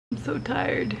so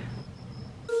tired.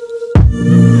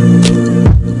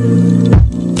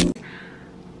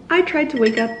 I tried to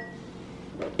wake up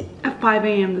at 5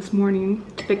 a.m. this morning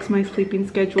to fix my sleeping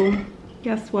schedule.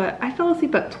 Guess what? I fell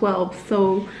asleep at 12,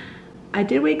 so I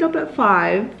did wake up at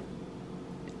 5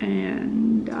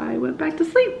 and I went back to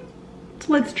sleep.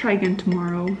 So let's try again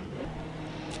tomorrow.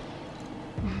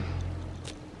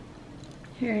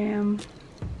 Here I am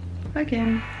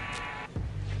again.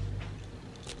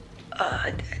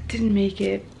 I didn't make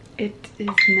it. It is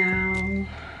now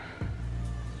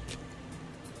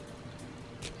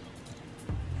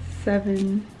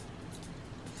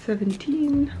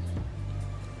 7:17.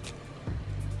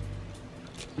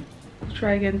 We'll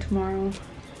try again tomorrow.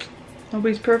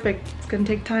 Nobody's perfect. It's gonna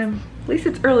take time. At least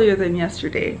it's earlier than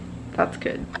yesterday. That's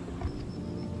good.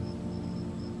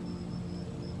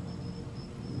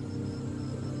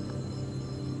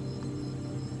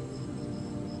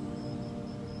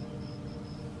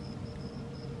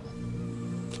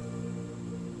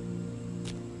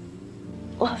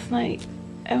 Last night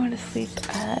I went to sleep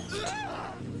at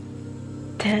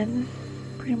 10,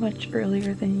 pretty much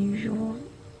earlier than usual.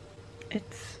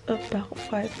 It's about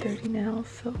 5:30 now,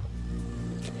 so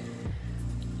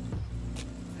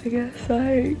I guess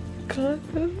I kind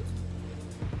of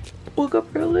woke up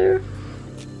earlier.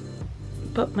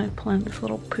 But my plant is a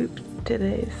little pooped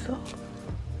today, so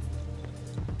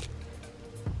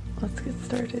let's get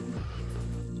started.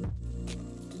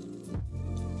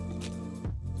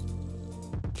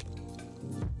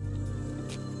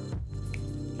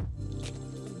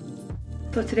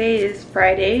 So today is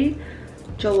Friday,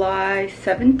 July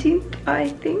 17th, I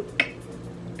think.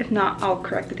 If not, I'll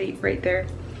correct the date right there.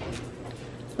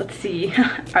 Let's see.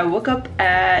 I woke up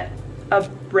at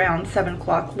around 7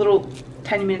 o'clock, little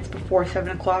tiny minutes before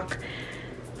 7 o'clock.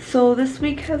 So this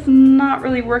week has not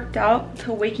really worked out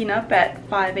to waking up at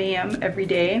 5 a.m. every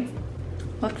day.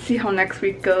 Let's see how next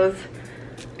week goes.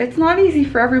 It's not easy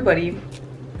for everybody.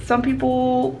 Some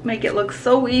people make it look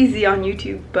so easy on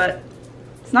YouTube, but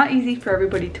it's not easy for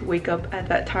everybody to wake up at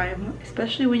that time,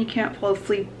 especially when you can't fall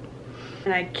asleep.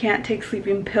 And I can't take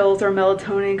sleeping pills or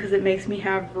melatonin because it makes me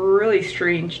have really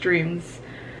strange dreams.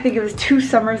 I think it was 2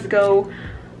 summers ago,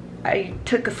 I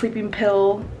took a sleeping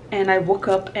pill and I woke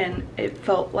up and it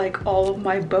felt like all of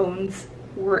my bones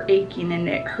were aching and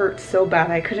it hurt so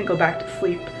bad I couldn't go back to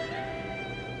sleep.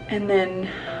 And then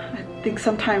I think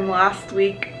sometime last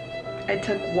week I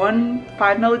took one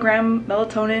 5 milligram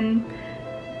melatonin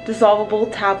dissolvable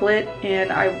tablet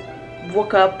and I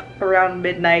woke up around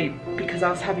midnight because I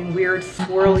was having weird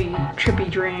swirly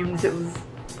trippy dreams. It was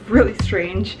really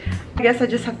strange. I guess I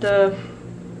just have to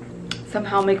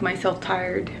somehow make myself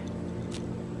tired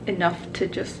enough to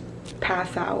just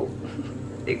pass out,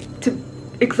 to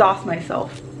exhaust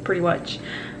myself pretty much.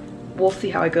 We'll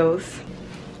see how it goes.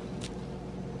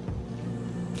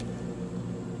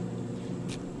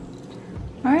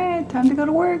 Alright, time to go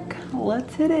to work.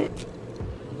 Let's hit it.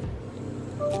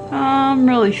 I'm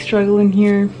really struggling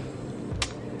here.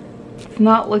 It's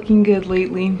not looking good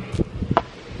lately.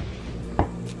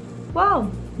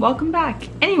 Wow, welcome back.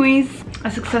 Anyways, I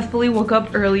successfully woke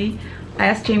up early. I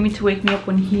asked Jamie to wake me up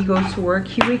when he goes to work.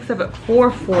 He wakes up at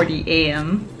 4:40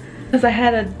 a.m. because I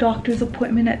had a doctor's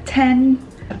appointment at 10.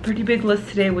 A pretty big list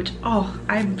today, which, oh,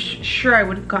 I'm sure I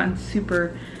would have gotten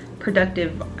super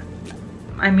productive.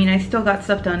 I mean, I still got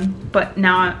stuff done, but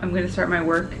now I'm gonna start my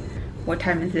work. What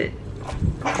time is it?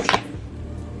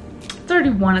 It's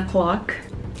already 1 o'clock,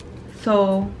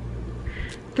 so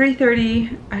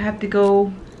 3:30 I have to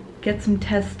go get some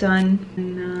tests done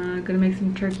and gonna make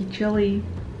some turkey chili.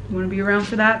 You want to be around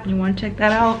for that? You want to check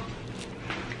that out?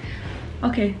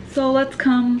 Okay, so let's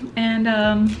come and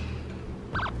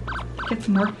get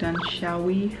some work done, shall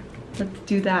we? Let's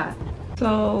do that.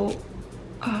 So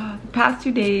the past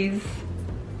 2 days,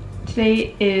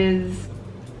 today is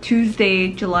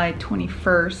Tuesday, July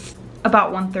 21st.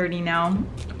 About 1:30 now,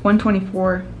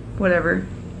 1:24, whatever.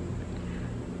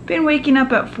 Been waking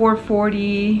up at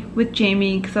 4:40 with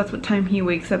Jamie because that's what time he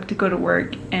wakes up to go to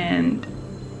work, and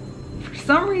for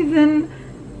some reason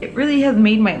it really has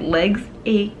made my legs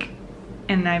ache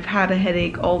and I've had a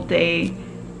headache all day.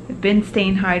 I've been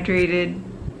staying hydrated.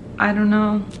 I don't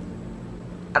know.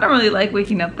 I don't really like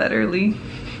waking up that early.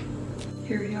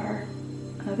 Here we are,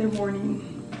 another morning.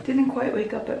 Didn't quite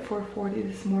wake up at 4:40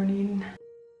 this morning.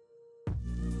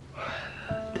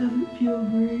 Doesn't feel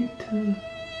great to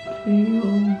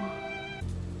fail.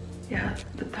 Yeah,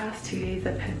 the past 2 days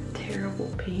I've had terrible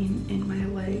pain in my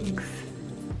legs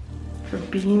for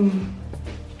being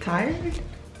tired.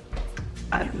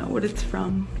 I don't know what it's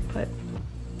from, but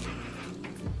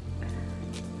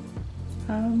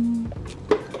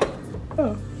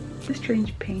oh, a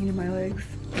strange pain in my legs.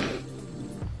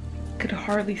 Could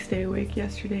hardly stay awake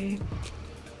yesterday.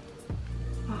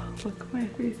 Oh, look, my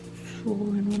face is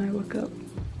swollen when I woke up.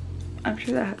 I'm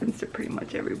sure that happens to pretty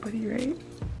much everybody, right?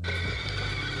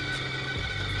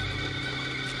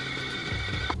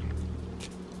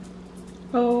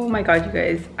 Oh my god, you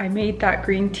guys, I made that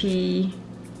green tea.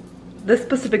 This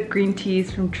specific green tea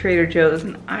is from Trader Joe's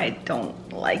and I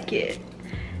don't like it.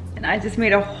 And I just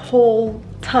made a whole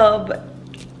tub.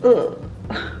 Ugh.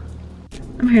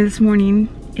 I'm here this morning.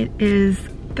 It is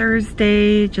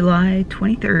Thursday, July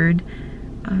 23rd,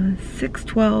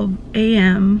 6:12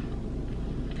 a.m.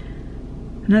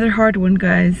 Another hard one,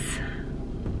 guys.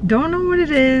 Don't know what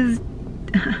it is.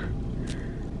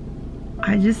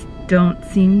 I just don't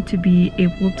seem to be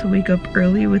able to wake up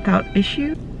early without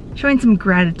issue. Showing some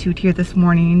gratitude here this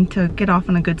morning to get off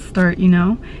on a good start, you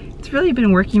know. It's really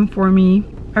been working for me.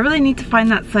 I really need to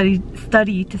find that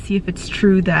study to see if it's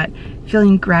true that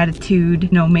feeling gratitude,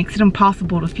 you know, makes it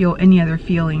impossible to feel any other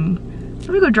feeling. Let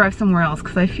me go drive somewhere else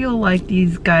because I feel like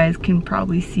these guys can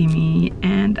probably see me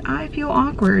and I feel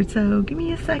awkward, so give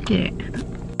me a second. I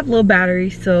have low battery,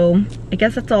 so I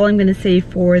guess that's all I'm gonna say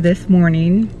for this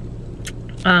morning.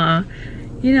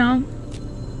 You know,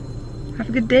 have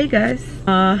a good day, guys.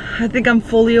 I think I'm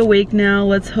fully awake now.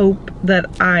 Let's hope that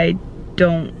I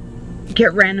don't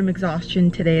get random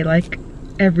exhaustion today like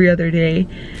every other day.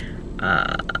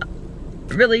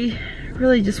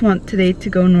 Really just want today to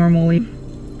go normally.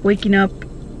 Waking up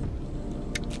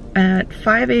at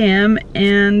 5 a.m.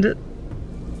 and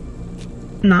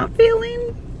not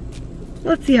feeling?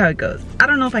 Let's see how it goes. I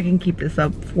don't know if I can keep this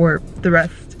up for the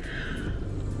rest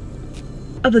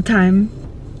of the time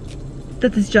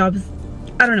that this job's,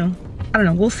 I don't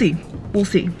know, we'll see.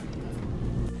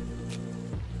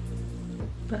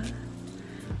 But,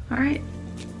 all right,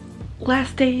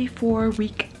 last day for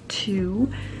week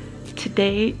 2.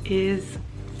 Today is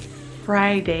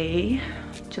Friday,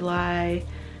 July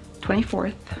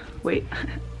 24th. Wait,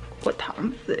 what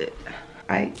time is it?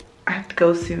 I have to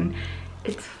go soon.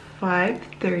 It's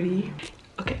 5:30.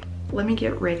 Okay, let me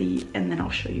get ready and then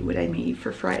I'll show you what I made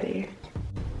for Friday.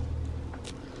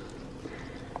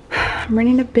 I'm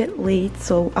running a bit late,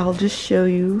 so I'll just show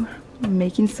you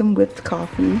making some whipped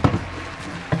coffee.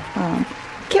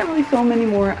 Can't really film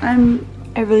anymore.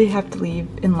 I really have to leave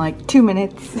in like 2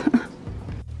 minutes.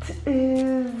 It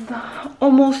is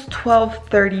almost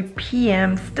 12:30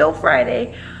 p.m. Still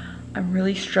Friday. I'm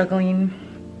really struggling.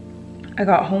 I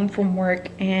got home from work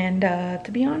and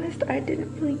to be honest, I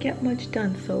didn't really get much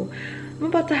done. So I'm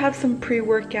about to have some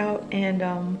pre-workout and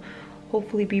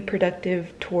hopefully be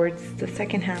productive towards the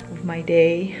second half of my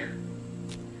day.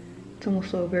 It's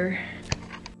almost over.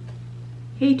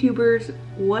 Hey tubers,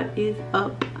 what is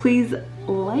up? Please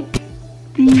like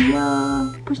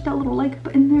the, push that little like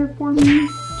button there for me,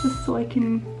 just so I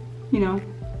can, you know,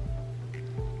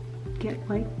 get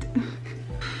liked.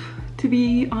 To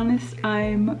be honest,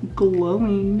 I'm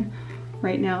glowing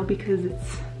right now because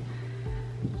it's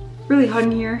really hot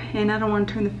in here and I don't want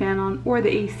to turn the fan on or the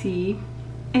AC.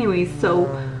 Anyways, so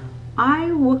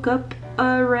I woke up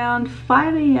around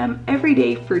 5 a.m. every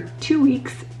day for 2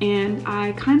 weeks and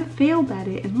I kind of failed at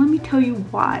it, and let me tell you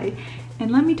why. And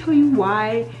let me tell you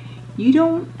why you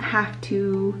don't have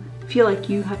to feel like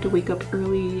you have to wake up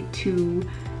early to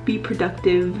be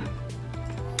productive.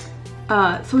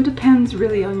 So it depends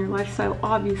really on your lifestyle.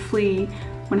 Obviously,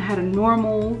 when I had a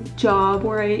normal job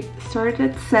where I started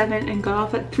at 7 and got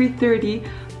off at 3:30,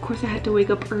 of course I had to wake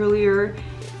up earlier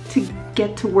to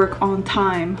get to work on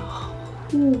time.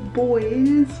 Oh boy, it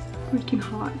is freaking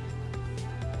hot.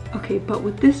 Okay, but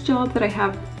with this job that I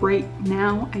have right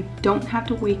now, I don't have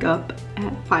to wake up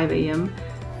at 5 a.m.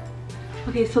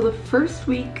 Okay, so the first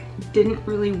week didn't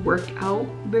really work out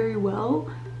very well.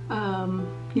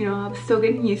 You know, I was still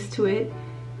getting used to it,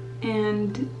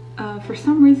 and for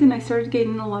some reason I started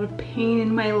getting a lot of pain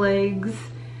in my legs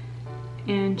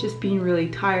and just being really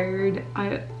tired.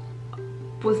 I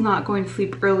was not going to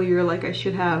sleep earlier like I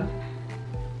should have.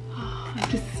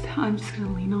 I'm just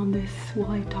gonna lean on this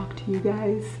while I talk to you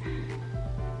guys.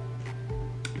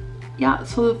 Yeah,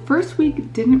 so the first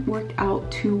week didn't work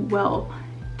out too well.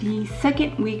 The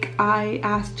second week I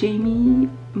asked Jamie,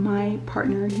 my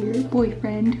partner here,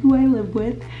 boyfriend, who I live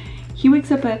with, he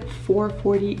wakes up at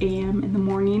 4:40 a.m. in the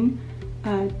morning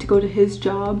to go to his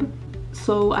job.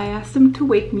 So I asked him to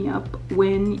wake me up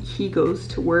when he goes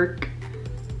to work.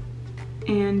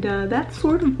 And that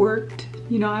sort of worked.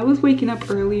 You know, I was waking up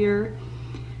earlier.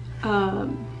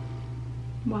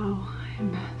 Wow,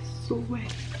 I'm so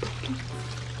wet.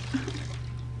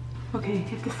 Okay,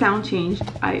 if the sound changed,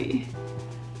 I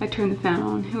turned the fan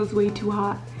on. It was way too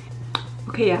hot.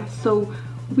 Okay, yeah, so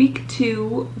week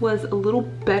 2 was a little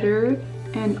better,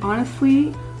 and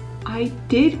honestly, I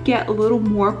did get a little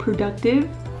more productive.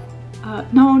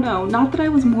 No, not that I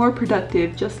was more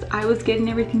productive, just I was getting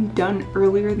everything done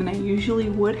earlier than I usually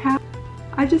would have.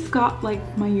 I just got like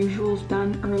my usuals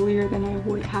done earlier than I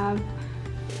would have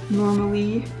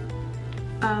normally.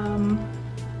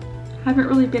 Haven't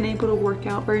really been able to work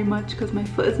out very much because my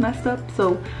foot is messed up,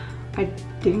 so I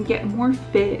didn't get more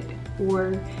fit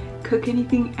or cook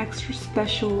anything extra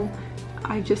special.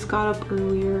 I just got up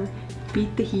earlier,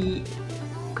 beat the heat,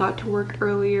 got to work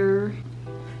earlier.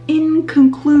 In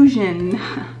conclusion,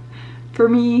 for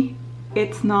me,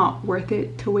 it's not worth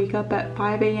it to wake up at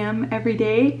 5 a.m. every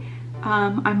day.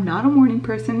 I'm not a morning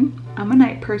person, I'm a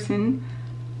night person.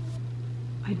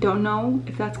 I don't know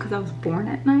if that's because I was born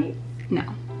at night. No,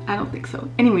 I don't think so.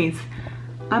 Anyways,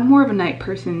 I'm more of a night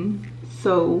person,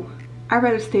 so I'd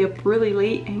rather stay up really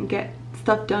late and get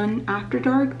stuff done after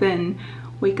dark than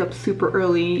wake up super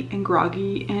early and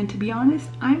groggy. And to be honest,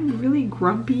 I'm really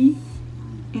grumpy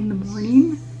in the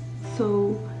morning,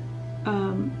 so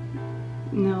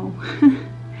no.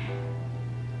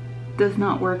 Does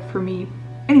not work for me.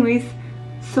 Anyways,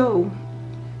 so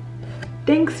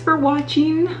thanks for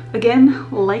watching. Again,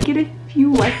 like it if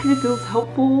you liked it, if it was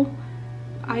helpful.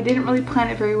 I didn't really plan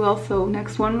it very well, so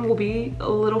next one will be a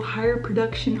little higher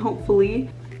production, hopefully.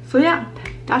 So yeah,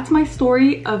 that's my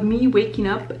story of me waking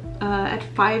up at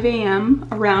 5 a.m.,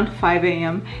 around 5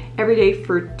 a.m. every day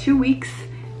for 2 weeks.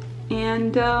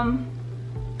 And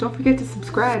don't forget to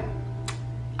subscribe.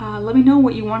 Let me know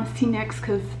what you want to see next,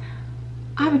 because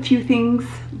I have a few things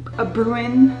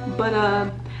brewing,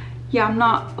 but yeah, I'm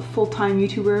not a full-time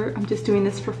YouTuber. I'm just doing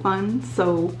this for fun,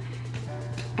 so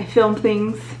I film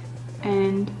things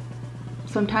and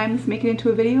sometimes make it into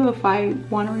a video if I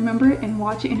want to remember it and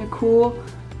watch it in a cool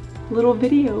little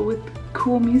video with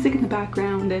cool music in the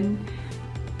background and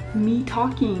me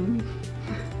talking.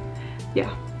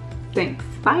 Yeah, thanks.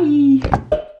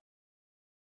 Bye!